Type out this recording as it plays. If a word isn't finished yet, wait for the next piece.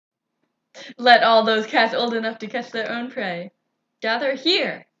Let all those cats old enough to catch their own prey gather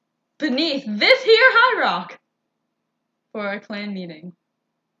here, beneath this here high rock, for our clan meeting.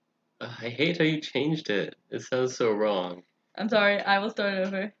 I hate how you changed it. It sounds so wrong. I'm sorry, I will start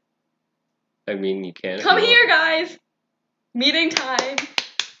over. I mean, you can. Come here, guys! Meeting time!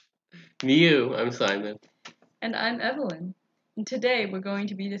 Miouooo, I'm Simon. And I'm Evelyn. And today we're going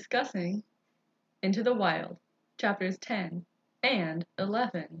to be discussing Into the Wild, chapters 10 and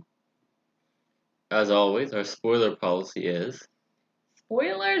 11. As always, our spoiler policy is...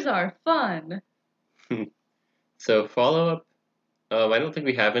 Spoilers are fun! So follow-up, I don't think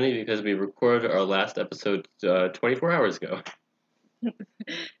we have any because we recorded our last episode 24 hours ago.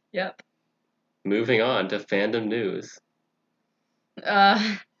 Yep. Moving on to fandom news.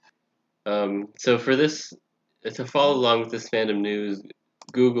 So for this, to follow along with this fandom news,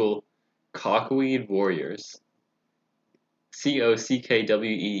 Google Cockweed Warriors.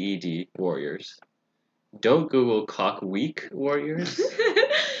 COCKWEED Warriors. Don't Google Cockweek Warriors,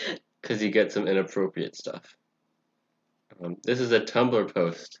 because you get some inappropriate stuff. This is a Tumblr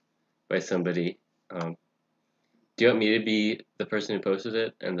post by somebody. Do you want me to be the person who posted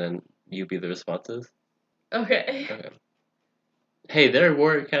it, and then you be the responses? Okay. Hey, there are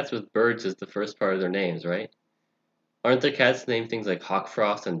warrior cats with birds as the first part of their names, right? Aren't their cats named things like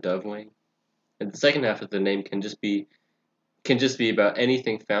Hawkfrost and Dovewing? And the second half of the name can just be about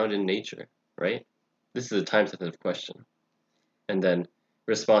anything found in nature, right? This is a time-sensitive question. And then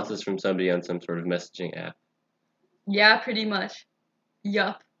responses from somebody on some sort of messaging app. Yeah, pretty much.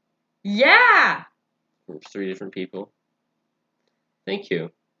 Yup. Yeah! From 3 different people. Thank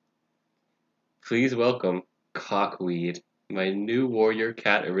you. Please welcome Cockweed, my new warrior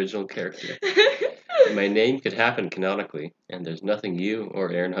cat original character. My name could happen canonically, and there's nothing you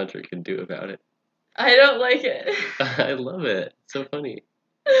or Aaron Hunter can do about it. I don't like it. I love it. It's so funny.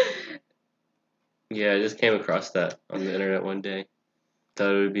 Yeah, I just came across that on the internet one day.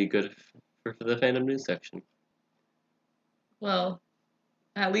 Thought it would be good for the fandom news section. Well,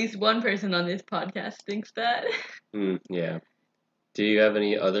 at least one person on this podcast thinks that. Yeah. Do you have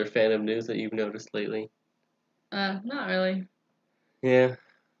any other fandom news that you've noticed lately? Not really. Yeah,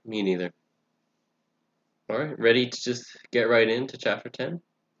 me neither. Alright, ready to just get right into chapter 10?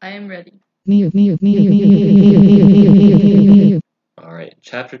 I am ready. Alright,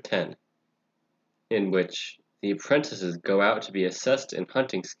 chapter 10, in which the apprentices go out to be assessed in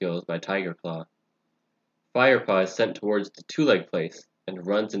hunting skills by Tigerclaw. Firepaw is sent towards the two-leg place and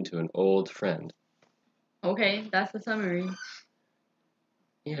runs into an old friend. Okay, that's the summary.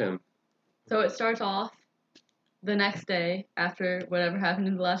 Yeah. So it starts off the next day after whatever happened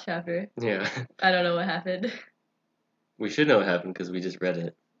in the last chapter. Yeah. I don't know what happened. We should know what happened because we just read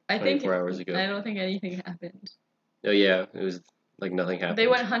it 24 hours ago. I don't think anything happened. Oh yeah, it was like nothing happened. They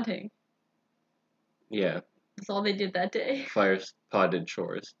went hunting. Yeah. That's all they did that day. Firepaw did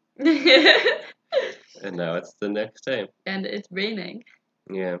chores. And now it's the next day. And it's raining.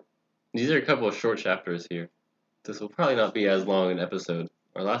 Yeah. These are a couple of short chapters here. This will probably not be as long an episode.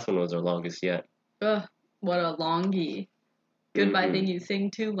 Our last one was our longest yet. Ugh, what a longie. Goodbye thing you sing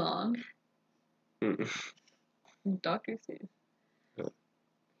too long. Dr. Seuss.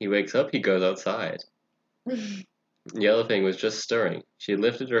 He wakes up, he goes outside. Yellowfang was just stirring. She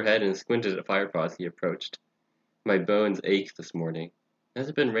lifted her head and squinted at Firepaw as he approached. My bones ache this morning. Has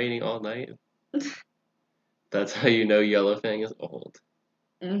it been raining all night? That's how you know Yellowfang is old.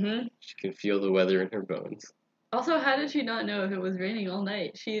 Mm-hmm. She can feel the weather in her bones. Also, how did she not know if it was raining all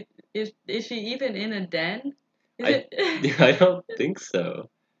night? Is she even in a den? I don't think so.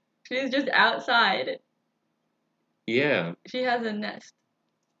 She's just outside. Yeah. She has a nest.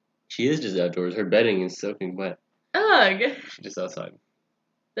 She is just outdoors. Her bedding is soaking wet. Ugh! She's just outside.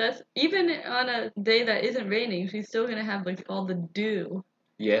 That's even on a day that isn't raining, she's still gonna have like all the dew.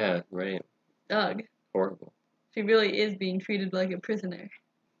 Yeah, right. Ugh. Horrible. She really is being treated like a prisoner.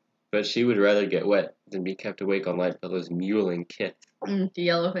 But she would rather get wet than be kept awake all night by those mewling kits. The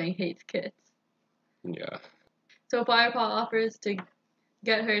Yellowfang hates kits. Yeah. So Firepaw offers to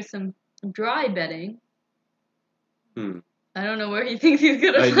get her some dry bedding. I don't know where he thinks he's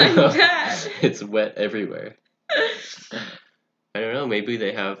gonna find that. It's wet everywhere. I don't know, maybe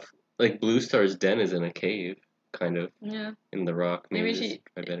they have, like, Blue Star's den is in a cave, kind of. Yeah. In the rock. Maybe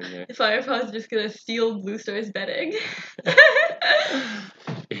try bedding there. Firepaw's just gonna steal Blue Star's bedding.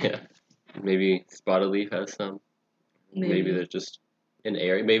 Yeah. Maybe Spotted Leaf has some. Maybe there's just an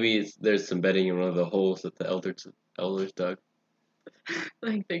area. Maybe there's some bedding in one of the holes that the elders dug.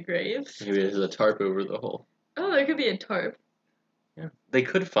 Like the graves? Maybe there's a tarp over the hole. Oh, there could be a tarp. Yeah. They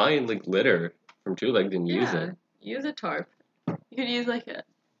could find, like, litter from two legs and use it. Use a tarp. You could use, like,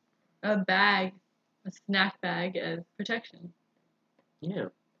 a bag, a snack bag as protection. Yeah.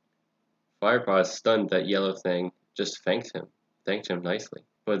 Firepaw, stunned that yellow thing, just thanked him nicely.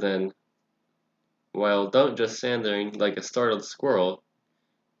 But then, well, don't just stand there like a startled squirrel.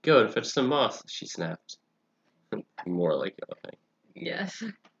 Go and fetch some moss, she snapped. More like yellow thing. Yes.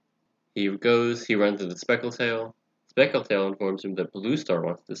 He runs to the Speckletail. Speckletail informs him that Blue Star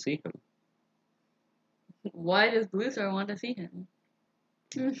wants to see him. Why does Blue Star want to see him?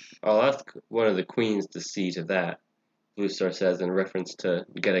 I'll ask one of the queens to see to that, Blue Star says in reference to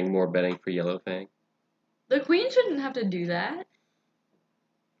getting more bedding for Yellowfang. The queen shouldn't have to do that.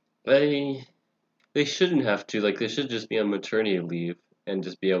 They shouldn't have to. Like, they should just be on maternity leave and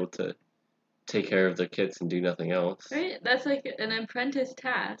just be able to take care of their kids and do nothing else. Right? That's like an apprentice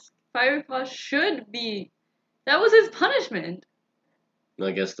task. Firepaw should be. That was his punishment.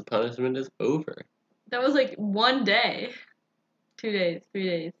 I guess the punishment is over. That was like 1 day. 2 days, 3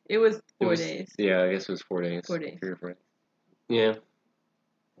 days. It was 4 days. Yeah, I guess it was 4 days. 4 days. 3 or 4 days. Yeah.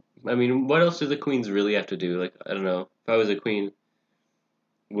 I mean, what else do the queens really have to do? Like, I don't know. If I was a queen,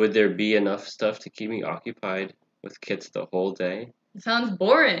 would there be enough stuff to keep me occupied with kids the whole day? It sounds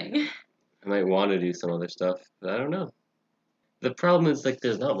boring. I might want to do some other stuff, but I don't know. The problem is, like,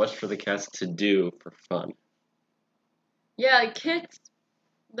 there's not much for the cats to do for fun. Yeah, kids,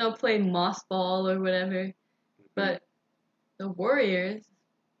 they'll play moss ball or whatever. But the warriors,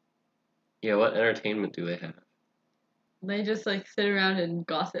 Yeah, what entertainment do they have? they just like sit around and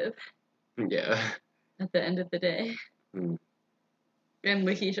gossip Yeah. at the end of the day. And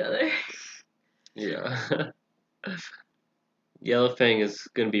lick each other. Yeah. Yellowfang is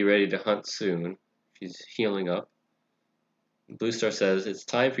going to be ready to hunt soon. She's healing up. Blue Star says, it's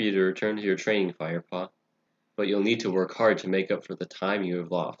time for you to return to your training, Firepaw. But you'll need to work hard to make up for the time you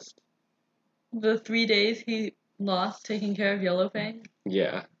have lost. The 3 days he lost taking care of Yellowfang?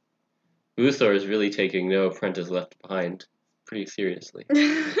 Yeah. Blue Star is really taking no apprentice left behind pretty seriously.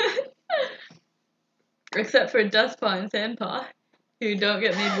 Except for Dustpaw and Sandpaw, who don't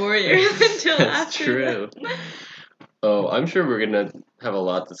get made warriors until That's after. true. Oh, I'm sure we're going to have a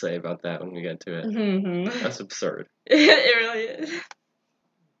lot to say about that when we get to it. Mm-hmm. That's absurd. It really is.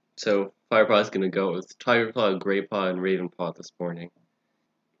 So, Firepaw's going to go with Tigerclaw, Greypaw, and Ravenpaw this morning.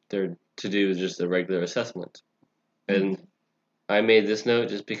 Their to-do is just a regular assessment. And I made this note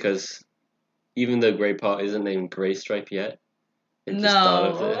just because even though Greypaw isn't named Greystripe yet, I just thought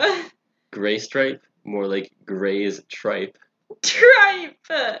of it. Greystripe, more like Gray's tripe. Tripe!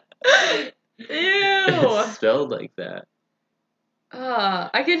 Ew! It's spelled like that.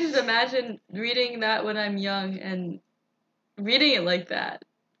 I could just imagine reading that when I'm young and reading it like that.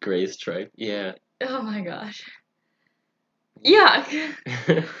 Gray's tripe, yeah. Oh my gosh. Yuck!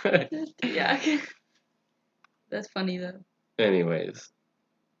 Yuck. That's funny though. Anyways,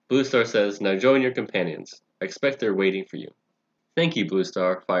 Blue Star says, now join your companions. I expect they're waiting for you. Thank you, Blue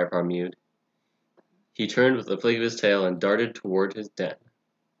Star, Firepaw mewed. He turned with a flick of his tail and darted toward his den.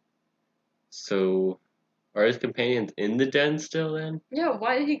 So, are his companions in the den still then? Yeah,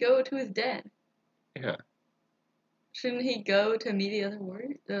 why did he go to his den? Yeah. Shouldn't he go to meet the other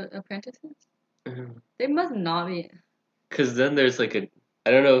the apprentices? They must not be. Because then there's like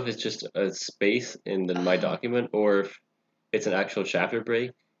I don't know if it's just a space in my document or if it's an actual chapter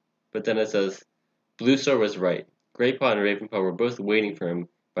break, but then it says, Blue Star was right. Greypaw and Ravenpaw were both waiting for him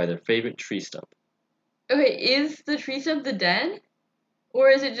by their favorite tree stump. Okay, is the tree stump the den? Or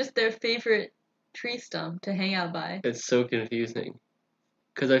is it just their favorite tree stump to hang out by? It's so confusing.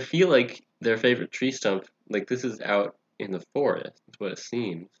 Because I feel like their favorite tree stump, like this is out in the forest, is what it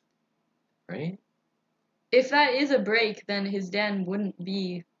seems. Right? If that is a break, then his den wouldn't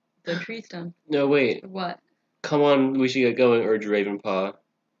be the tree stump. No, wait. What? Come on, we should get going, urged Ravenpaw.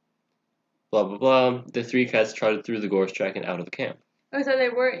 Blah, blah, blah. The three cats trotted through the gorse track and out of the camp. Oh, so they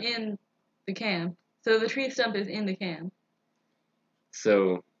were in the camp. So the tree stump is in the camp.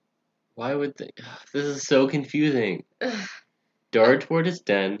 So, why would they... This is so confusing. Ugh. Dart toward his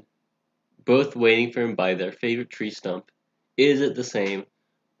den, both waiting for him by their favorite tree stump. Is it the same?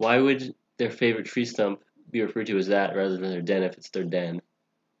 Why would their favorite tree stump be referred to as that rather than their den if it's their den?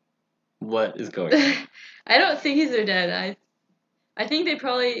 What is going on? I don't think he's their den. I think they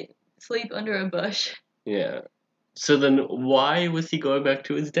probably sleep under a bush. Yeah. So then why was he going back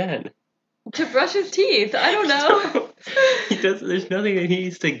to his den? To brush his teeth. I don't know. He does. There's nothing that he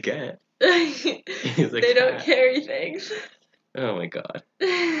needs to get. They don't carry things. Oh my god.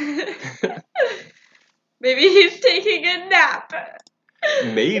 Maybe he's taking a nap.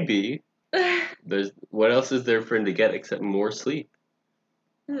 Maybe. What else is there for him to get except more sleep?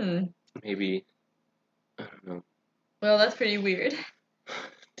 Maybe. I don't know. Well, that's pretty weird.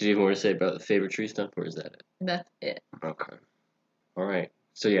 Did you have more to say about the favorite tree stump, or is that it? That's it. Okay. All right.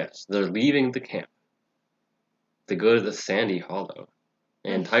 So yes, they're leaving the camp. They go to the sandy hollow,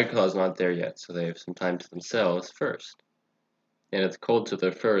 and Tiger Claw's not there yet, so they have some time to themselves first. And it's cold, so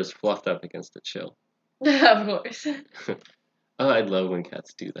their fur is fluffed up against the chill. Of course. Oh, I love when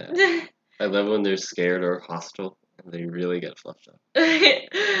cats do that. I love when they're scared or hostile, and they really get fluffed up.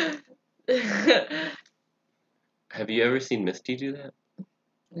 Have you ever seen Misty do that?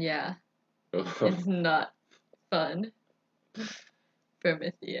 Yeah, Oh. it's not fun. For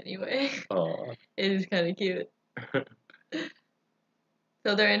Misty, anyway. Aw. It is kind of cute.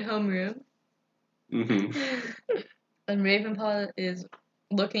 So they're in homeroom. Mm-hmm. And Ravenpaw is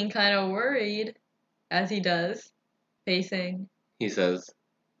looking kind of worried, as he does, facing. He says,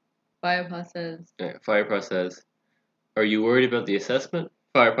 Firepaw says, Firepaw says, "Are you worried about the assessment?"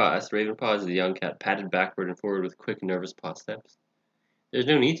 Firepaw asked Ravenpaw as the young cat patted backward and forward with quick, nervous paw steps. "There's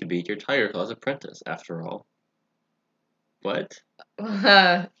no need to be. You're Tiger Claw's apprentice, after all." What?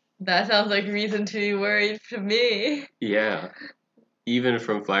 that sounds like reason to be worried to me. Yeah. Even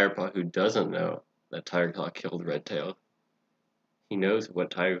from Firepaw, who doesn't know that Tiger Claw killed Redtail. He knows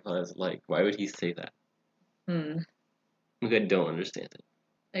what Tiger Claw is like. Why would he say that? Look, I don't understand it.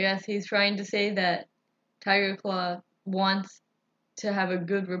 I guess he's trying to say that Tiger Claw wants to have a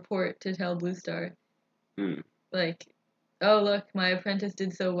good report to tell Blue Star. Like, oh look, my apprentice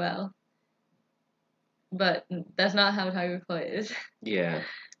did so well. But that's not how Tiger Claw is. Yeah.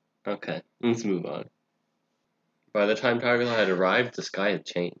 Okay, let's move on. By the time Tiger Claw had arrived, the sky had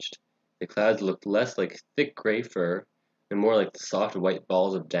changed. The clouds looked less like thick gray fur and more like the soft white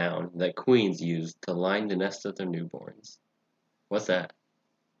balls of down that queens use to line the nest of their newborns. What's that?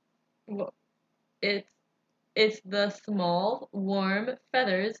 Well, it's the small, warm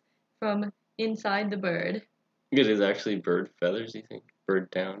feathers from inside the bird. It is actually bird feathers, you think? Bird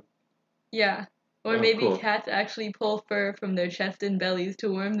down? Yeah. Or Oh, maybe cool. cats actually pull fur from their chest and bellies to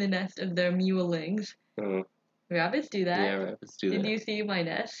warm the nest of their Miouoolings. Oh, Rabbits do that. yeah, rabbits do that. Did you see my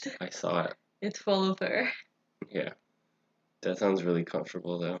nest? I saw it. It's full of fur. Yeah. That sounds really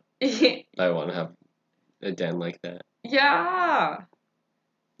comfortable, though. I want to have a den like that. Yeah.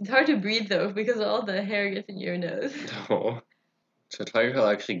 It's hard to breathe though because all the hair gets in your nose. Oh. So Tiger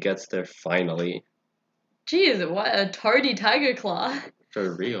Claw actually gets there finally. Jeez, what a tardy Tiger Claw.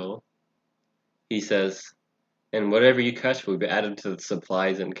 For real. He says, "And whatever you catch will be added to the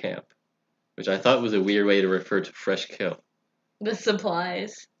supplies in camp." Which I thought was a weird way to refer to fresh kill. The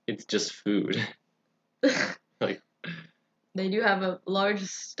supplies. It's just food. Like, they do have a large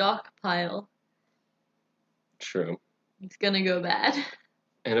stockpile. true. It's gonna go bad.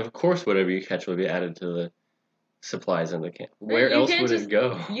 And of course, whatever you catch will be added to the supplies in the camp. Where You else can't would just- it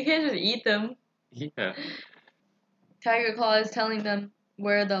go? You can't just eat them. Yeah. Tiger Claw is telling them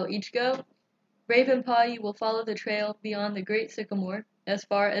where they'll each go. Ravenpaw, you will follow the trail beyond the Great Sycamore as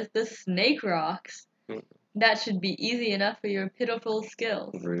far as the Snake Rocks. That should be easy enough for your pitiful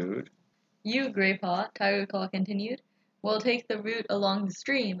skills. Rude. You, Greypaw, Tiger Claw continued, will take the route along the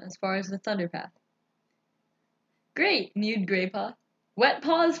stream as far as the Thunderpath. Great, mewed Greypaw. Wet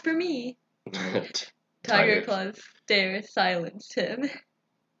paws for me. Tiger Claw's stare silenced him.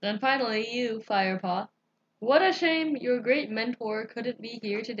 And finally, you, Firepaw. What a shame your great mentor couldn't be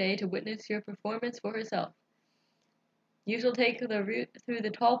here today to witness your performance for herself. You shall take the route through the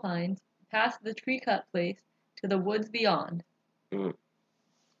tall pines, past the tree-cut place, to the woods beyond. And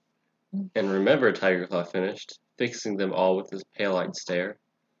remember, Tiger Claw finished, fixing them all with his pale-eyed stare,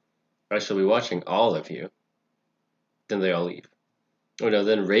 I shall be watching all of you. Then they all leave. Oh no,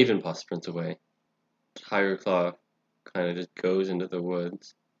 then Ravenpaw sprints away. Tiger Claw kind of just goes into the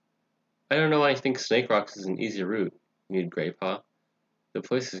woods. "I don't know why I think Snake Rocks is an easy route," mewed Greypaw. "The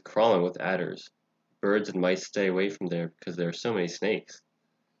place is crawling with adders. Birds and mice stay away from there because there are so many snakes."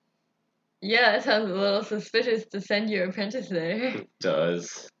 Yeah, it sounds a little suspicious to send your apprentice there. It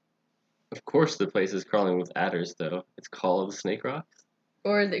does. Of course the place is crawling with adders, though. It's called Snake Rocks?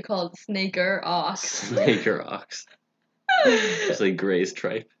 Or is it called Snaker Ox? Snaker Rocks. It's like Gray's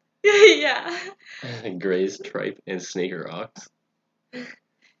Tripe. Yeah. Gray's Tripe and Snaker Rocks.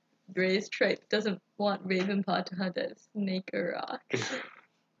 Gray's tripe doesn't want Ravenpaw to hunt at Snaker Rocks.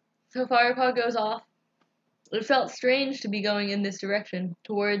 So Firepaw goes off. It felt strange to be going in this direction,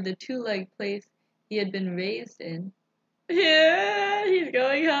 toward the two-legged place he had been raised in. Yeah, he's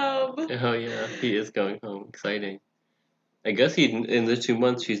going home. Oh yeah, he is going home. Exciting. I guess in the 2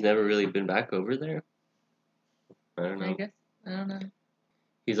 months he's never really been back over there. I don't know. I don't know.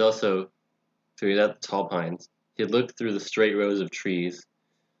 He's at the tall pines. He had looked through the straight rows of trees,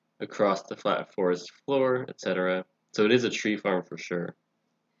 across the flat forest floor, etc. So it is a tree farm for sure.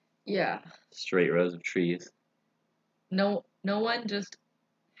 Yeah. Straight rows of trees. No one just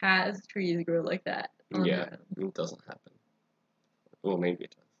has trees grow like that on Yeah, their own. it doesn't happen. Well, maybe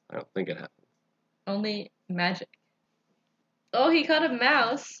it does. I don't think it happens. Only magic. Oh, he caught a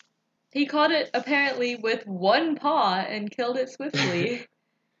mouse. He caught it apparently with one paw and killed it swiftly.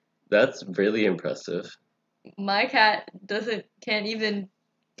 That's really impressive. My cat can't even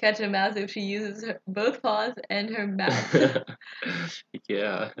catch a mouse if she uses both paws and her mouth.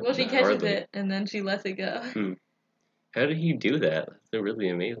 Yeah. Well, she catches hardly. it and then she lets it go. How did he do that? That's really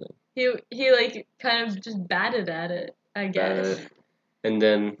amazing. He like kind of just batted at it, I guess. And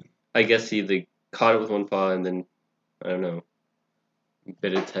then I guess he caught it with one paw and then I don't know,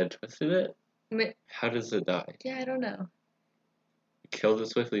 bit its head, twisted it. How does it die? Yeah, I don't know. He killed it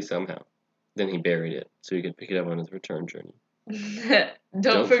swiftly somehow. Then he buried it so he could pick it up on his return journey.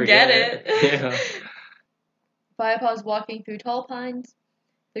 Don't forget it. Yeah. Firepaw's walking through tall pines.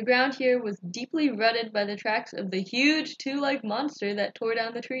 The ground here was deeply rutted by the tracks of the huge two-legged monster that tore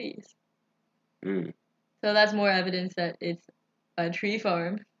down the trees. Mm. So that's more evidence that it's a tree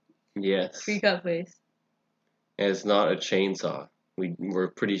farm. Yes. Tree cut place. And it's not a chainsaw. We're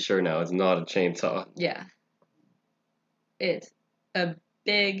pretty sure now it's not a chainsaw. Yeah. It's a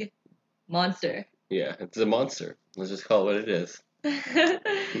big monster. Yeah, it's a monster. Let's just call it what it is.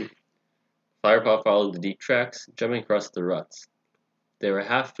 Firepaw followed the deep tracks, jumping across the ruts. They were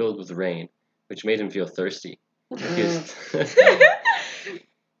half filled with rain, which made him feel thirsty.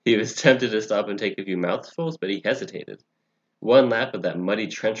 He was tempted to stop and take a few mouthfuls, but he hesitated. One lap of that muddy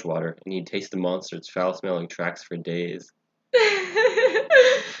trench water, and he'd taste the monster's foul-smelling tracks for days.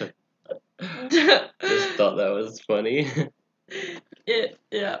 Just thought that was funny.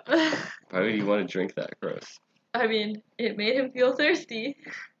 Yeah. Why would you want to drink that? Gross. I mean, it made him feel thirsty.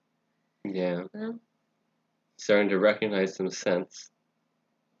 Yeah. Starting to recognize some scents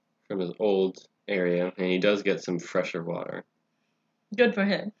from his old area, and he does get some fresher water. Good for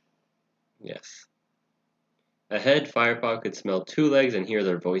him. Yes. Ahead, Firepaw could smell two legs and hear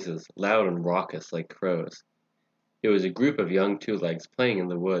their voices, loud and raucous like crows. It was a group of young two legs playing in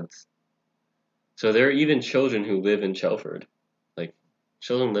the woods. So there are even children who live in Chelford. Like,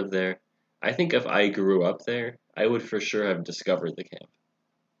 children live there. I think if I grew up there, I would for sure have discovered the camp.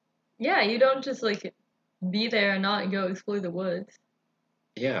 Yeah, you don't just like be there and not go explore the woods.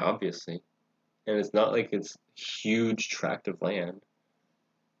 Yeah, obviously. And it's not like it's huge tract of land.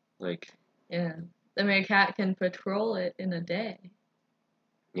 Like, yeah. I mean, a cat can patrol it in a day.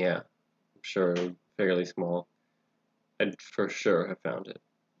 Yeah, I'm sure it was fairly small. I'd for sure have found it.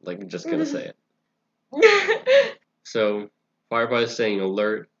 Like, just gonna say it. So, Firepaw is staying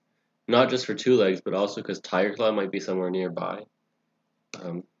alert, not just for two legs, but also because Tiger Claw might be somewhere nearby.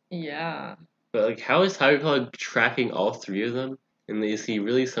 Yeah. But, like, how is Tiger Claw tracking all three of them? And is he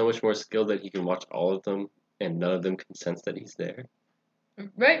really so much more skilled that he can watch all of them and none of them can sense that he's there?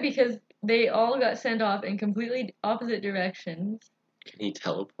 Right, because they all got sent off in completely opposite directions. Can he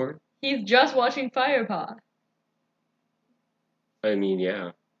teleport? He's just watching Firepaw. I mean,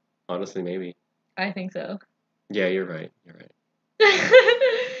 yeah. Honestly, maybe. I think so. Yeah, you're right. You're right.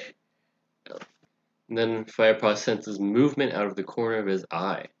 And then Firepaw senses movement out of the corner of his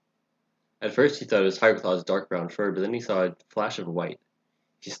eye. At first he thought it was Tiger Claw's dark brown fur, but then he saw a flash of white.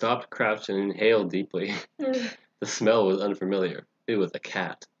 He stopped, crouched, and inhaled deeply. The smell was unfamiliar. It was a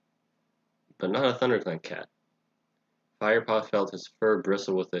cat. But not a ThunderClan cat. Firepaw felt his fur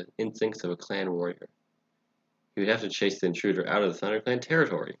bristle with the instincts of a clan warrior. He would have to chase the intruder out of the ThunderClan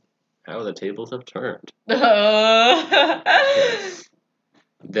territory. How the tables have turned. Yes.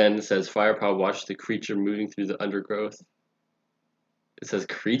 Then, says Firepaw watched the creature moving through the undergrowth. It says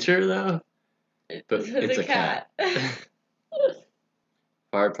creature, though? But it's a cat.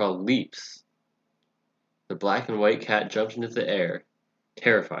 Firepaw leaps. The black and white cat jumped into the air,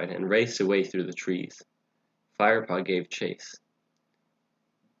 terrified, and raced away through the trees. Firepaw gave chase.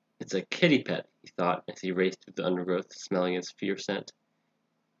 It's a kitty pet, he thought as he raced through the undergrowth, smelling its fierce scent.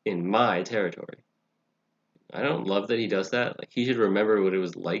 In my territory. I don't love that he does that. Like, he should remember what it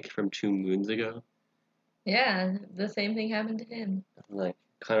was like from 2 moons ago. Yeah, the same thing happened to him. Like,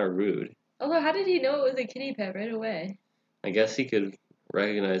 kind of rude. Although, how did he know it was a kitty pet right away? I guess he could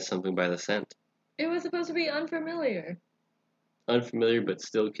recognize something by the scent. It was supposed to be unfamiliar. Unfamiliar, but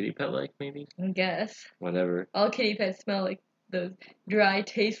still kitty pet-like, maybe? I guess. Whatever. All kitty pets smell like those dry,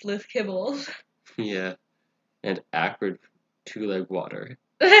 tasteless kibbles. Yeah. And acrid two-leg water.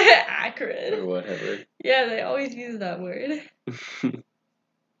 Acrid. Or whatever. Yeah, they always use that word.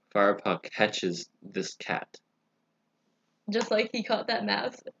 Firepaw catches this cat. Just like he caught that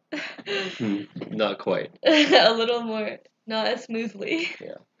mouse. Not quite. A little more Not as smoothly.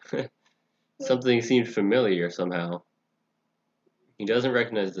 Yeah. Something seemed familiar somehow. He doesn't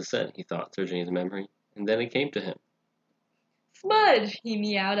recognize the scent, he thought, searching his memory, and then it came to him. Smudge, he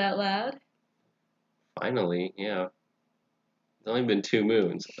meowed out loud. Finally, yeah. It's only been 2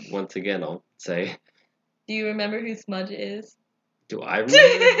 moons, once again, I'll say. Do you remember who Smudge is? Do I remember?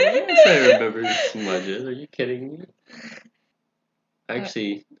 Yes, I remember who Smudge is. Are you kidding me?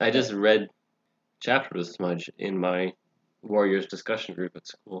 Actually, I just read chapters of Smudge in my Warriors discussion group at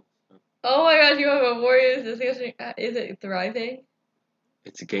school. Oh my gosh, you have a Warriors discussion. Is it thriving?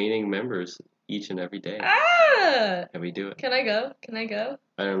 It's gaining members each and every day. Ah! Can we do it? Can I go? Can I go?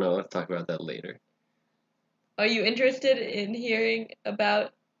 I don't know. Let's talk about that later. Are you interested in hearing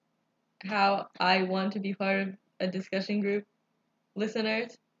about how I want to be part of a discussion group,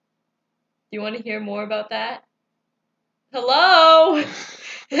 listeners? Do you want to hear more about that? Hello?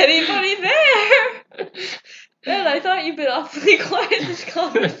 Anybody there? Ben, I thought you've been awfully quiet in this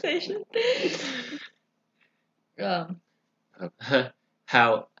conversation.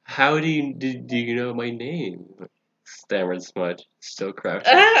 How do you know my name? Stammered Smudge, still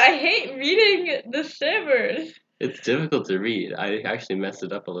crouching. I hate reading the stammers. It's difficult to read. I actually messed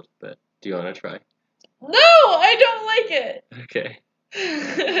it up a little bit. Do you want to try? No, I don't like Okay.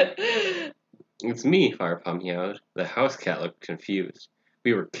 it. It's me, Firepaw meowed. The house cat looked confused.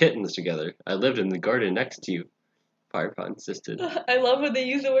 We were kittens together. I lived in the garden next to you, Firepaw insisted. I love when they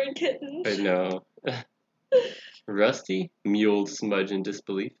use the word kittens. I know. Rusty? Mewled Smudge in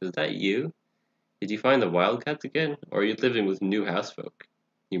disbelief. Is that you? Did you find the Wildcats again? Or are you living with new housefolk?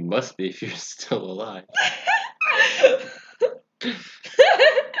 You must be if you're still alive.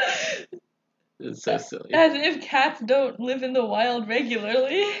 It's so silly. As if cats don't live in the wild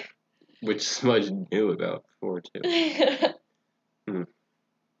regularly. Which Smudge knew about before, too.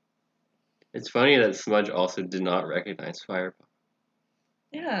 It's funny that Smudge also did not recognize Firepaw.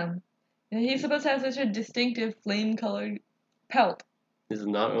 Yeah. He's supposed to have such a distinctive flame-colored pelt. This is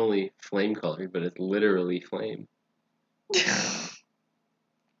not only flame-colored, but it's literally flame.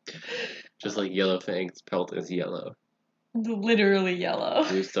 Just like Yellowfang's pelt is yellow. It's literally yellow.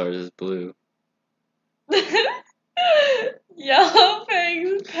 Blue Stars is blue.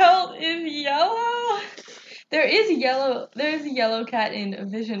 Yellowfang's pelt is yellow? There's a yellow cat in A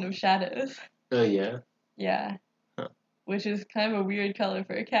Vision of Shadows. Oh, yeah? Yeah. Huh. Which is kind of a weird color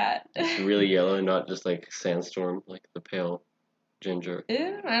for a cat. It's really yellow, not just like Sandstorm, like the pale ginger.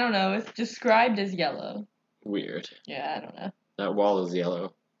 I don't know. It's described as yellow. Weird. Yeah, I don't know. That wall is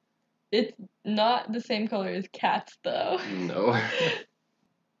yellow. It's not the same color as cats, though. No.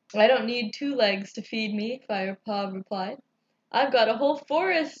 I don't need 2 legs to feed me, Firepaw replied. I've got a whole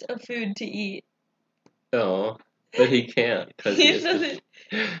forest of food to eat. Oh, but he can't. Cause he doesn't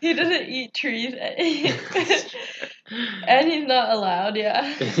eat trees. And he's not allowed,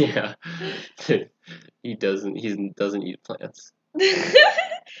 yeah. Yeah. He doesn't eat plants.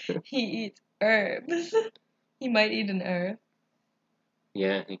 He eats herbs. He might eat an herb.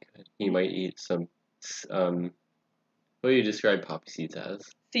 Yeah, he could. He might eat some, what do you describe poppy seeds as?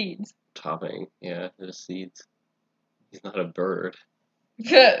 Seeds. Topping. Yeah, they're seeds. He's not a bird.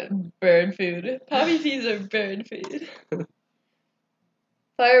 Bird food. Poppy seeds are bird food.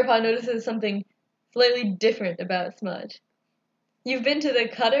 Firepaw notices something slightly different about Smudge. You've been to the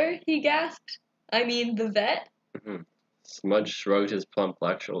cutter? He gasped. I mean, the vet? Mm-hmm. Smudge shrugged his plump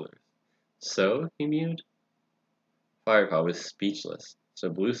black shoulders. So? He mewed. Firepaw was speechless. So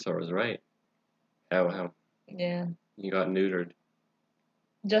Blue Star was right. How? Yeah. You got neutered.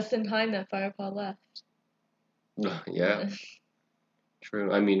 Just in time that Firepaw left. Yeah.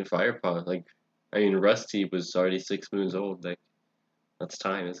 True. I mean, Rusty was already 6 moons old. Like, that's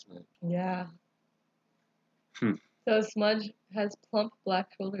time, isn't it? Yeah. So Smudge has plump black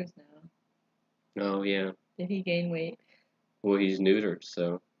shoulders now. Oh, yeah. Did he gain weight? Well, he's neutered,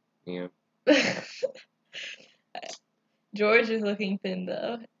 so, yeah. George is looking thin,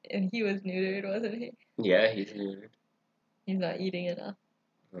 though. And he was neutered, wasn't he? Yeah, he's neutered. He's not eating enough.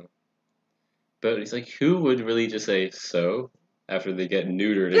 But it's like, who would really just say so after they get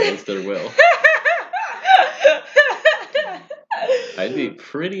neutered against their will? I'd be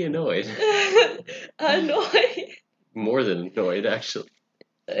pretty annoyed. Annoyed? More than annoyed, actually.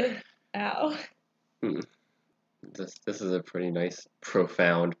 Ow. This is a pretty nice,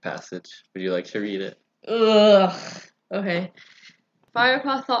 profound passage. Would you like to read it? Ugh. Okay.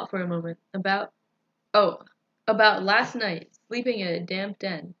 Firepaw thought for a moment about last night, sleeping in a damp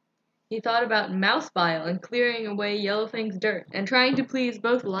den. He thought about mouse bile and clearing away Yellowfang's dirt, and trying to please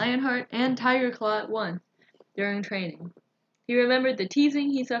both Lionheart and Tigerclaw at once during training. He remembered the teasing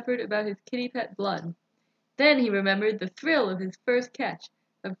he suffered about his kitty pet Blood. Then he remembered the thrill of his first catch,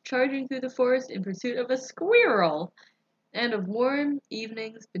 of charging through the forest in pursuit of a squirrel, and of warm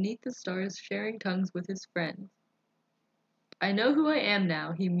evenings beneath the stars sharing tongues with his friends. I know who I am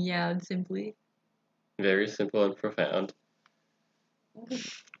now, he meowed simply. Very simple and profound.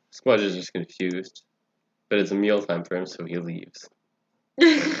 Squudge is just confused. But it's a mealtime for him, so he leaves.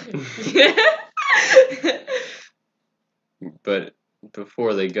 But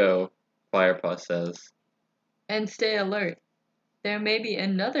before they go, Firepaw says, And stay alert. There may be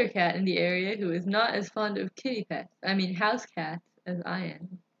another cat in the area who is not as fond of house cats, as I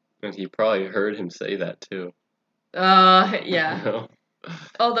am. and he probably heard him say that too. Yeah.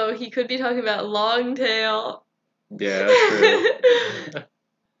 Although he could be talking about Longtail. Yeah, true.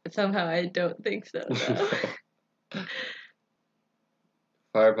 Somehow I don't think so, though. No.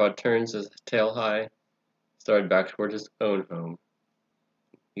 Firepaw turns his tail high, started back toward his own home.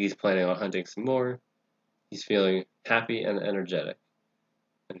 He's planning on hunting some more. He's feeling happy and energetic,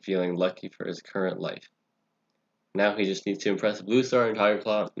 and feeling lucky for his current life. Now he just needs to impress Bluestar and Tiger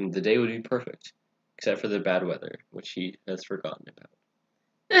Claw, and the day would be perfect, except for the bad weather, which he has forgotten about.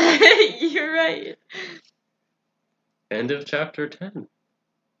 You're right. End of chapter 10.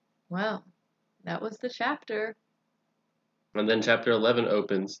 Wow, that was the chapter. And then chapter 11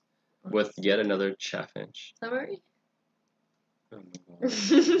 opens with yet another chaffinch. Summary? Oh my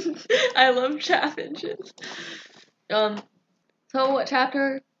God. I love chaffinches. So what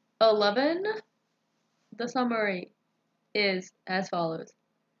chapter 11? The summary is as follows.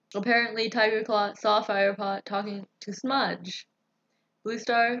 Apparently, Tiger Claw saw Firepaw talking to Smudge.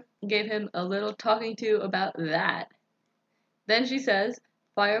 Bluestar gave him a little talking to about that. Then she says,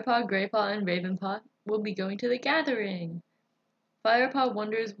 Firepaw, Graypaw, and Ravenpaw will be going to the gathering. Firepaw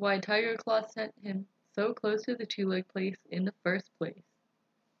wonders why Tiger Claw sent him so close to the two-leg place in the first place.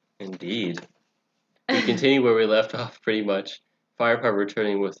 Indeed. We continue where we left off, pretty much. Firepaw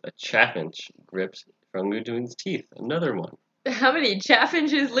returning with a chaffinch gripped from Goodoon's teeth. Another one. How many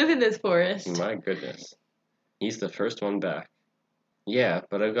chaffinches live in this forest? My goodness. He's the first one back. Yeah,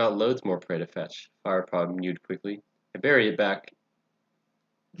 but I've got loads more prey to fetch, Firepaw mewed quickly. I buried it back.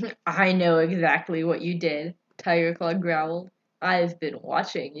 I know exactly what you did, Tiger Claw growled. I've been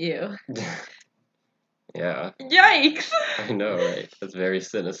watching you. Yeah. Yikes! I know, right? That's very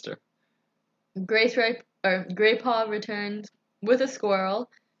sinister. Graypaw returns with a squirrel.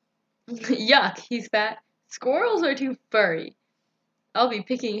 Yuck, he spat. Squirrels are too furry. I'll be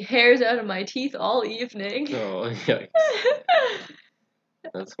picking hairs out of my teeth all evening. Oh, yikes.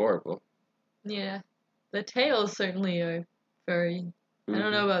 That's horrible. Yeah. The tails certainly are furry. I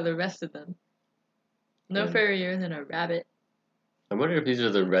don't know about the rest of them. No furrier than a rabbit. I wonder if these are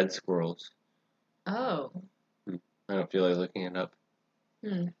the red squirrels. Oh. I don't feel like looking it up.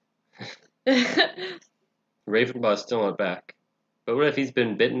 Hmm. Ravenpaw's still not back. But what if he's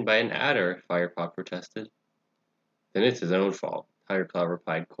been bitten by an adder? Firepaw protested. Then it's his own fault, Tigerclaw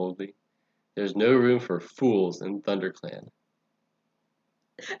replied coldly. There's no room for fools in ThunderClan.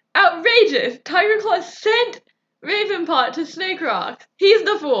 Outrageous! Tigerclaw sent Ravenpaw to Snake Rock. He's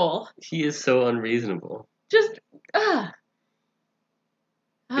the fool. He is so unreasonable. Just,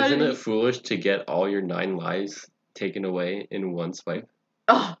 Isn't it foolish to get all your 9 lives taken away in one swipe?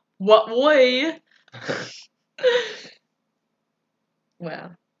 Oh, what way?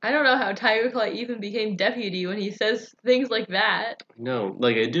 Wow. I don't know how Tigerclaw even became deputy when he says things like that. No,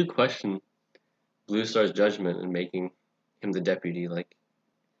 like, I do question Bluestar's judgment in making him the deputy, like...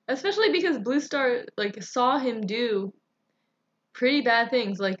 Especially because Bluestar, saw him do pretty bad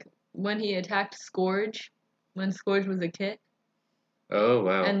things, like when he attacked Scourge, when Scourge was a kid. Oh,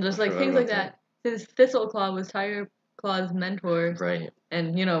 wow. And just, things like that. Since Thistleclaw was Tigerclaw's mentor. Right.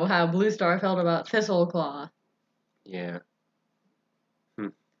 And, you know, how Bluestar felt about Thistleclaw. Yeah.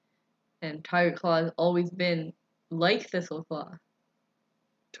 And Tigerclaw has always been like Thistleclaw.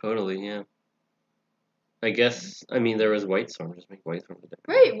 Totally, yeah. I guess, there was Whitestorm. Just make Whitestorm the deputy.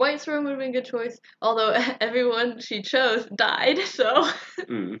 Right, Whitestorm would have been a good choice. Although everyone she chose died, so...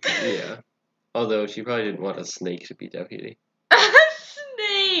 Yeah. Although she probably didn't want a snake to be deputy. A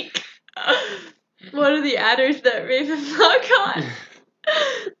snake! One of the adders that Ravenpaw caught.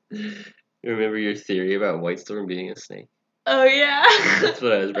 Remember your theory about Whitestorm being a snake? Oh, yeah. That's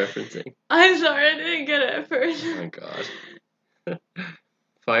what I was referencing. I'm sorry, I didn't get it at first. Oh my god.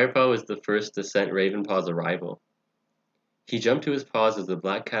 Firepaw was the first to scent Ravenpaw's arrival. He jumped to his paws as the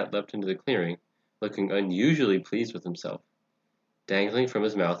black cat leapt into the clearing, looking unusually pleased with himself. Dangling from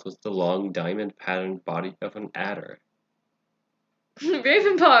his mouth was the long, diamond-patterned body of an adder.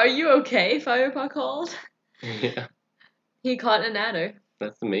 Ravenpaw, are you okay? Firepaw called. Yeah. He caught an adder.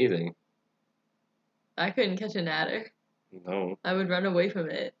 That's amazing. I couldn't catch an adder. No. I would run away from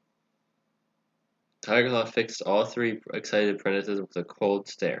it. Tigerclaw fixed all three excited apprentices with a cold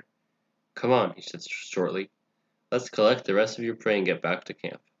stare. Come on, he said shortly. Let's collect the rest of your prey and get back to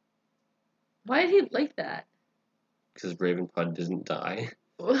camp. Why did he like that? Because Ravenpaw didn't die.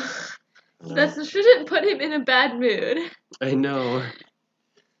 That shouldn't put him in a bad mood. I know.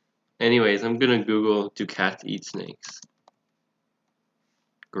 Anyways, I'm gonna Google, do cats eat snakes?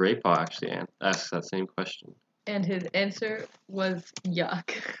 Greypaw actually asks that same question. And his answer was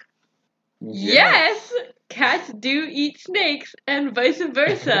yuck. Yeah. Yes! Cats do eat snakes, and vice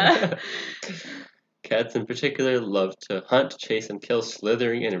versa. Cats in particular love to hunt, chase, and kill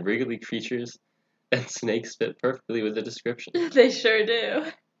slithering and wriggly creatures, and snakes fit perfectly with the description. They sure do.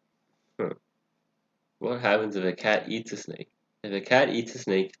 What happens if a cat eats a snake? If a cat eats a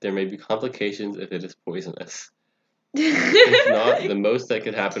snake, there may be complications if it is poisonous. If not, the most that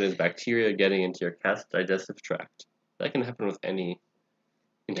could happen is bacteria getting into your cat's digestive tract. That can happen with any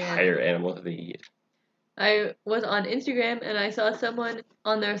entire animal that they eat. I was on Instagram and I saw someone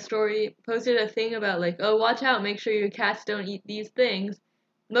on their story posted a thing about like, oh, watch out, make sure your cats don't eat these things.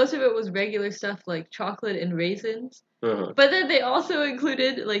 Most of it was regular stuff like chocolate and raisins. Uh-huh. But then they also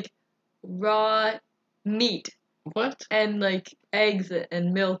included like raw meat. What? And like eggs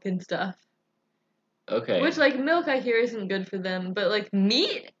and milk and stuff. Okay. Which like milk I hear isn't good for them, but like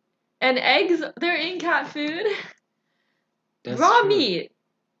meat and eggs, they're in cat food. That's raw true. Meat.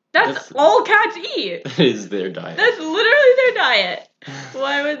 That's all cats eat. That is their diet. That's literally their diet.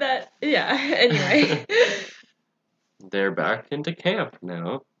 Why would that? Yeah, anyway. They're back into camp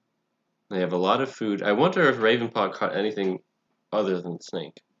now. They have a lot of food. I wonder if Ravenpaw caught anything other than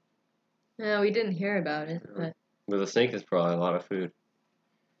snake. No, we didn't hear about it, but the snake is probably a lot of food.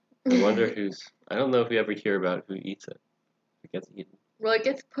 I wonder who's... I don't know if we ever hear about who eats it. It gets eaten. Well, it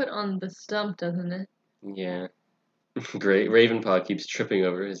gets put on the stump, doesn't it? Yeah. Great. Ravenpaw keeps tripping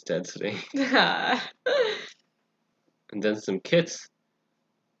over his dead snake. And then some kits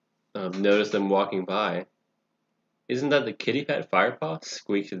notice them walking by. Isn't that the kitty pet Firepaw?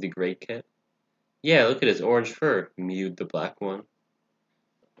 Squeaked the gray kit. Yeah, look at his orange fur, mewed the black one.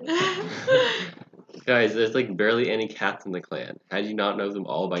 Guys, there's like barely any cats in the clan. How do you not know them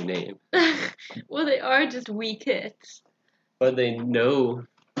all by name? Well, they are just wee kits. But they know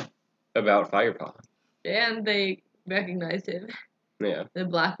about Firepaw. And they recognized him. Yeah. The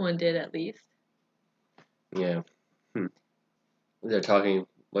black one did, at least. Yeah. They're talking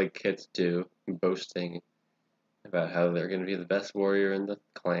like kits do, boasting about how they're going to be the best warrior in the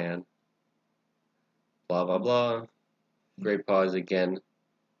clan. Blah, blah, blah. Greypaw is again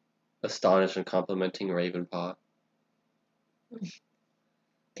astonished and complimenting Ravenpaw.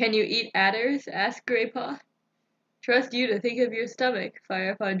 Can you eat adders? Asked Greypaw. Trust you to think of your stomach,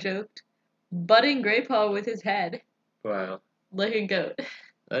 Firepaw joked, butting Greypaw with his head. Wow. Like a goat.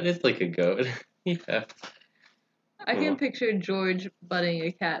 That is like a goat. Yeah. I can picture George butting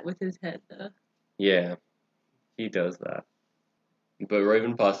a cat with his head, though. Yeah, he does that. But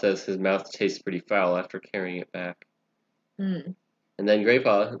Ravenpaw says his mouth tastes pretty foul after carrying it back. Hmm. And then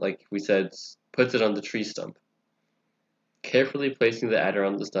Greypaw, like we said, puts it on the tree stump. Carefully placing the adder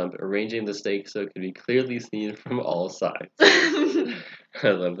on the stump, arranging the stake so it could be clearly seen from all sides. I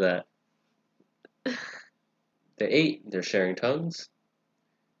love that. They ate, they're sharing tongues.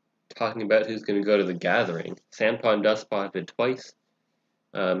 Talking about who's going to go to the gathering. Sandpaw and Dustpaw have been twice.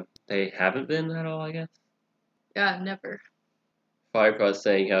 They haven't been at all, I guess. Yeah, never. Firepaw's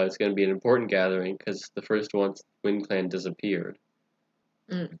saying how it's going to be an important gathering because the first one, Wind Clan disappeared.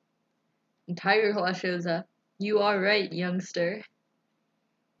 And Tigerclaw shows up. You are right, youngster.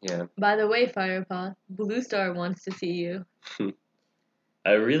 Yeah. By the way, Firepaw, Blue Star wants to see you.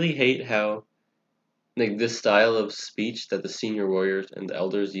 I really hate how, like, this style of speech that the senior warriors and the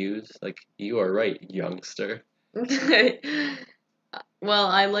elders use. Like, you are right, youngster. Well,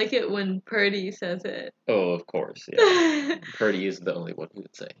 I like it when Purdy says it. Oh, of course, yeah. Purdy is the only one who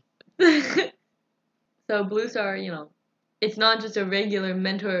would say. So, Blue Star, you know, it's not just a regular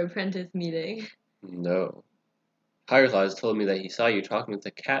mentor-apprentice meeting. No. Firefly has told me that he saw you talking with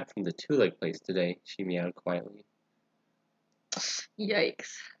a cat from the two-leg place today, she meowed quietly. Yikes.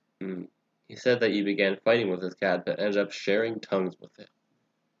 He said that you began fighting with his cat, but ended up sharing tongues with it.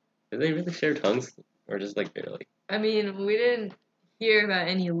 Did they really share tongues? Or just, like, barely? I mean, we didn't hear about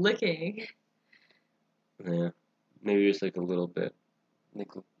any licking. Yeah. Maybe just, like, a little bit.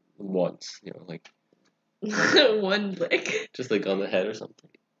 Like, once, you know, like... One lick. Just, like, on the head or something.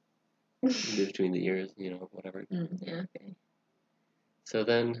 Between the ears, you know, whatever. Yeah, okay. So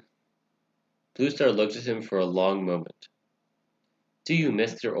then, Blue Star looked at him for a long moment. Do you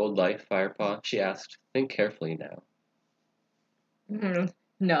miss your old life, Firepaw? She asked. Think carefully now.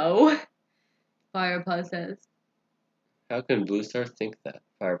 No, Firepaw says. How can Bluestar think that?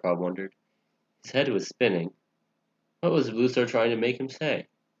 Firepaw wondered. His head was spinning. What was Bluestar trying to make him say?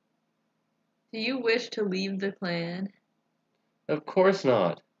 Do you wish to leave the clan? Of course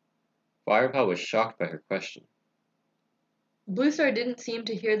not. Firepaw was shocked by her question. Bluestar didn't seem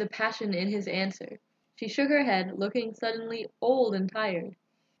to hear the passion in his answer. She shook her head, looking suddenly old and tired.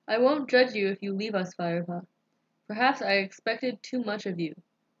 I won't judge you if you leave us, Firepaw. Perhaps I expected too much of you.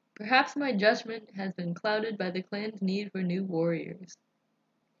 Perhaps my judgment has been clouded by the clan's need for new warriors.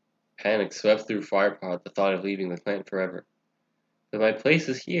 Panic swept through Firepaw at the thought of leaving the clan forever. But my place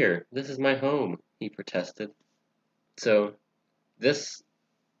is here. This is my home, he protested. So, this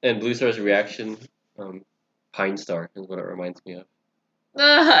and Bluestar's reaction, Pine Star is what it reminds me of.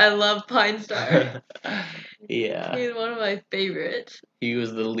 I love Pine Star. Yeah. He's one of my favorites. He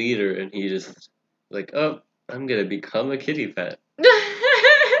was the leader, and he just, like, oh, I'm gonna become a kitty pet.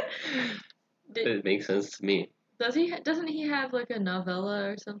 It makes sense to me. Doesn't he have like a novella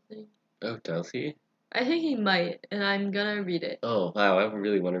or something? Oh, does he? I think he might, and I'm gonna read it. Oh, wow, I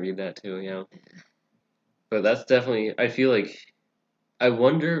really want to read that too, yeah. But that's definitely, I feel like, I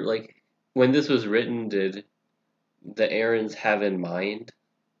wonder, like, when this was written, did the Aarons have in mind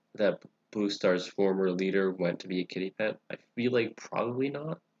that Bluestar's former leader went to be a kitty pet? I feel like probably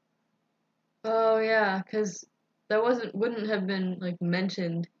not. Oh yeah, because that wouldn't have been like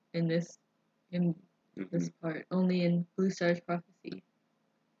mentioned in this part, only in Bluestar's prophecy.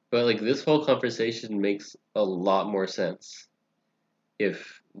 But like this whole conversation makes a lot more sense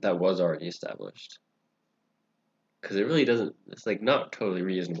if that was already established. Because it really doesn't, it's like not totally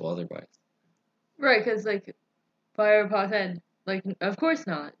reasonable otherwise. Right, because like Firepaw said, like, of course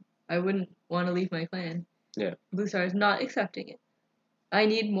not. I wouldn't want to leave my clan. Yeah. Bluestar is not accepting it. I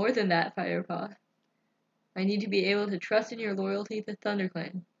need more than that, Firepaw. I need to be able to trust in your loyalty to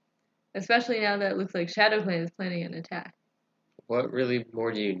ThunderClan. Especially now that it looks like ShadowClan is planning an attack. What really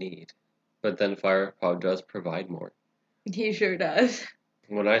more do you need? But then Firepaw does provide more. He sure does.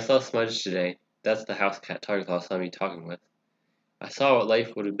 When I saw Smudge today, that's the house cat Targlaw saw me talking with. I saw what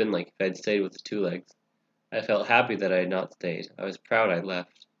life would have been like if I'd stayed with the two legs. I felt happy that I had not stayed. I was proud I'd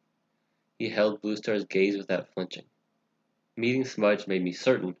left. He held Bluestar's gaze without flinching. Meeting Smudge made me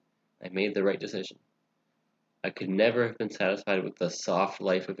certain I made the right decision. I could never have been satisfied with the soft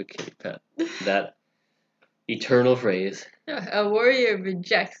life of a kitty pet. That eternal phrase. A warrior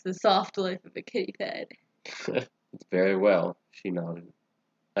rejects the soft life of a kitty pet. Very well, she nodded.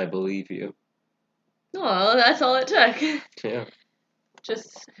 I believe you. Oh, that's all it took. Yeah.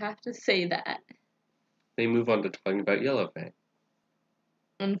 Just have to say that. They move on to talking about Yellowfang.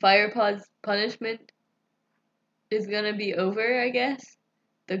 And Firepaw's punishment is gonna be over, I guess.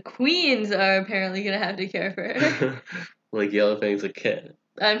 The queens are apparently gonna have to care for her. Like Yellowfang's a kid.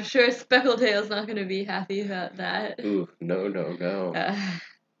 I'm sure Speckletail's not gonna be happy about that. Ooh, no.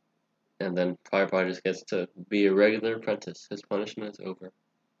 And then Firepaw just gets to be a regular apprentice. His punishment is over.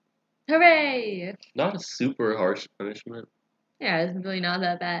 Hooray! Not a super harsh punishment. Yeah, it's really not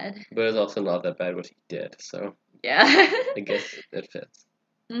that bad. But it's also not that bad what he did, so Yeah. I guess it fits.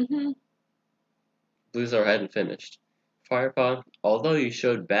 Mm-hmm. Bluestar hadn't finished. Firepaw, although you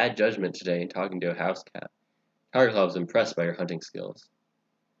showed bad judgment today in talking to a house cat, Targlaw was impressed by your hunting skills.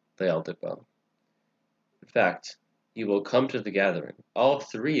 They all did well. In fact, you will come to the gathering, all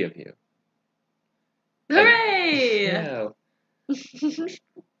three of you. Hooray! Yeah.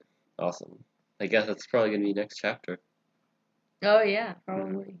 Awesome. I guess that's probably going to be next chapter. Oh yeah,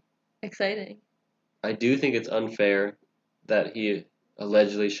 probably. Exciting. I do think it's unfair that he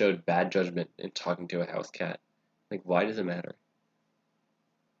allegedly showed bad judgment in talking to a house cat. Like, why does it matter?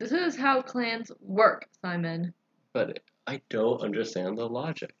 This is how clans work, Simon. But I don't understand the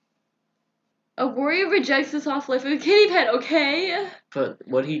logic. A warrior rejects the soft life of a kitty pet, okay? But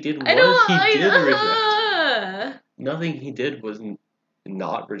what he did was I he did don't, reject. Nothing he did was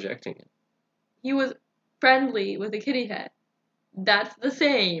not rejecting it. He was friendly with a kitty pet. That's the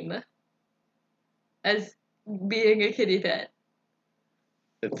same as being a kitty pet.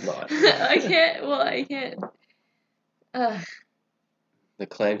 It's not. I can't. The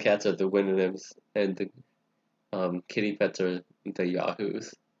clan cats are the Winanims, and the kitty pets are the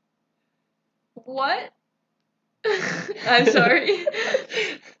Yahoos. What? I'm sorry.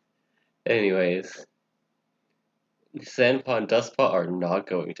 Anyways, Sandpaw and Dustpaw are not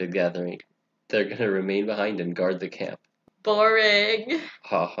going to the gathering. They're going to remain behind and guard the camp. Boring.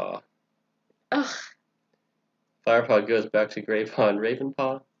 Ha ha. Ugh. Firepaw goes back to Greypaw and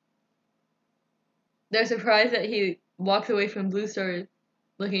Ravenpaw. They're surprised that he walks away from Blue Star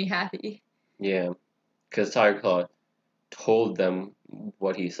looking happy. Yeah, because Tiger Claw told them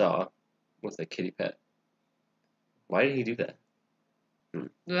what he saw with the kitty pet. Why did he do that?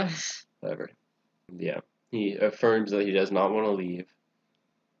 Ugh. Whatever. Yeah. He affirms that he does not want to leave.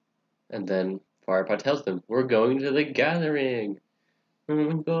 And then Firepot tells them, "We're going to the gathering!" Oh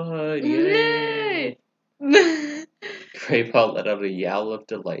my god, yay! Graypaw let out a yowl of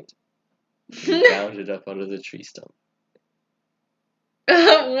delight and bounded up under the tree stump.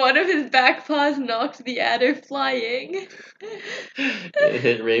 One of his back paws knocked the adder flying. It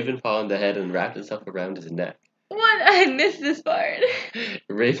hit Ravenpaw in the head and wrapped itself around his neck. What? I missed this part.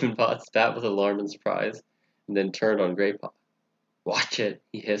 Ravenpaw spat with alarm and surprise, and then turned on Graypaw. "Watch it,"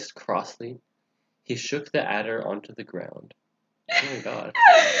 he hissed crossly. He shook the adder onto the ground. Oh my god.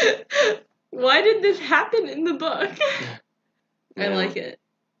 Why did this happen in the book? I Yeah. like it.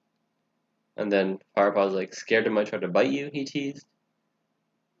 And then Firepaw's like, "Scared it might try to bite you," he teased.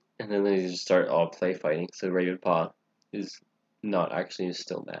 And then they just start all play fighting, so Ravenpaw is not actually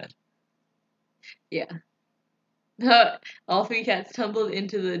still mad. Yeah. All three cats tumbled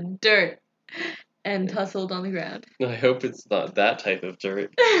into the dirt and tussled on the ground. I hope it's not that type of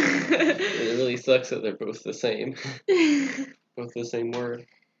dirt. It really sucks that they're both the same. Both the same word.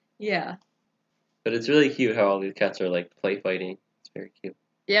 Yeah. But it's really cute how all these cats are like play fighting. It's very cute.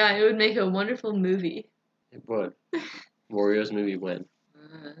 Yeah, it would make a wonderful movie. It would. Warriors movie win.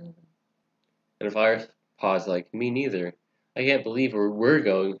 And Firepaw's like, "Me neither. I can't believe where we're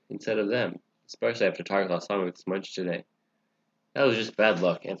going instead of them. Especially after Tiger Claw saw me with Smudge today." "That was just bad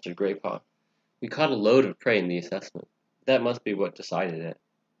luck," answered Graypaw. "We caught a load of prey in the assessment. That must be what decided it."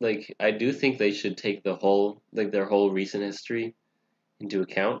 Like, I do think they should take their whole recent history into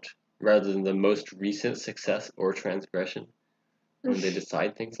account, rather than the most recent success or transgression, when they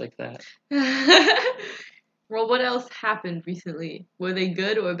decide things like that. Well, what else happened recently? Were they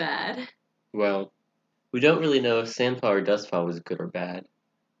good or bad? Well, we don't really know if Sandpaw or Dustpaw was good or bad,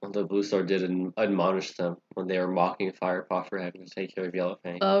 although Blue Star did admonish them when they were mocking Firepaw for having to take care of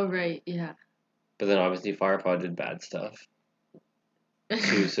Yellowfang. Oh, right, yeah. But then obviously Firepaw did bad stuff.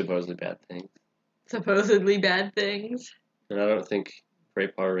 Two supposedly bad things. Supposedly bad things. And I don't think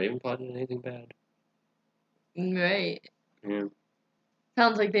Graypaw or Ravenpaw did anything bad. Right. Yeah.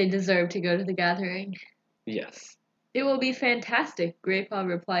 Sounds like they deserve to go to the gathering. Yes. It will be fantastic, Graypaw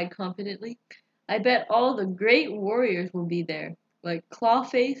replied confidently. I bet all the great warriors will be there, like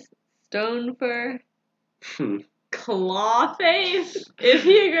Clawface, Stonefur. Clawface? Is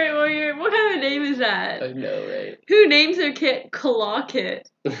he a great warrior? What kind of name is that? I know, right? Who names their kit Clawkit?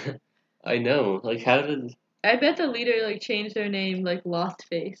 I know. Like, how did... I bet the leader, changed their name, Lost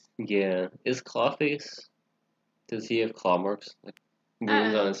Face. Yeah. Is Clawface... Does he have claw marks? Like,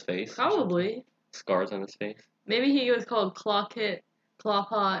 wounds on his face? Probably. Scars on his face? Maybe he was called Clawkit,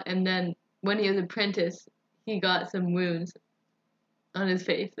 Clawpaw, and then when he was an apprentice, he got some wounds on his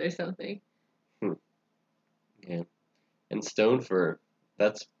face or something. Yeah. And Stonefur,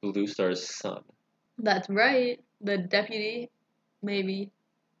 that's Blue Star's son. That's right. The deputy, maybe.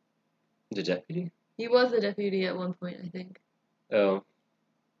 The deputy? He was a deputy at one point, I think. Oh.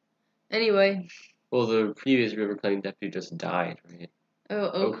 Anyway. Well, the previous River Clan deputy just died, right? Oh,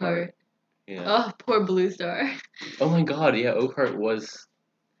 Oakhart. Yeah. Oh, poor Blue Star. Oh my god, yeah, Oakhart was...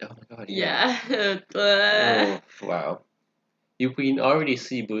 Oh my god, yeah. Yeah. Oh, wow. You can already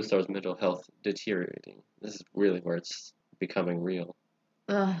see Blue Star's mental health deteriorating. This is really where it's becoming real.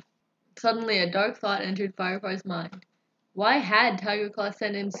 Suddenly a dark thought entered Firefly's mind. Why had Tiger Claw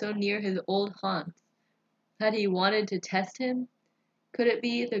sent him so near his old haunts? Had he wanted to test him? Could it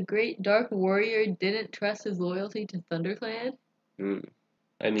be the great dark warrior didn't trust his loyalty to ThunderClan?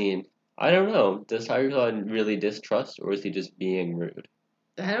 I mean, I don't know. Does Tiger Claw really distrust, or is he just being rude?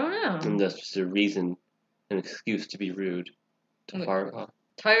 I don't know. And that's just a reason, an excuse to be rude to Firepaw.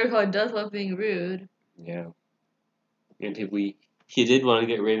 Tiger Claw does love being rude. Yeah. And he did want to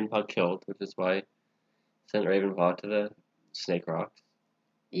get Ravenpaw killed, which is why he sent Ravenpaw to the Snake Rocks.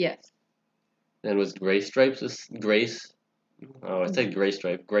 Yes. And was Graypaw's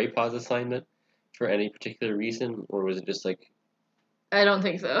assignment for any particular reason, or was it just like... I don't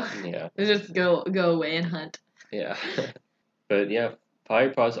think so. Yeah. It's just go away and hunt. Yeah. But yeah,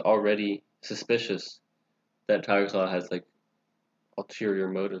 Firepaw's already suspicious that Tiger Claw has ulterior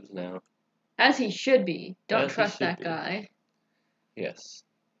motives now. As he should be. Don't As he trust should that be. guy. Yes.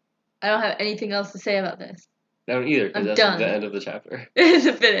 I don't have anything else to say about this. I don't either, because I'm that's done. the end of the chapter. It's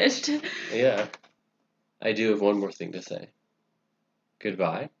finished. Yeah. I do have one more thing to say.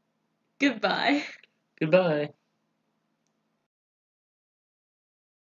 Goodbye. Goodbye. Goodbye.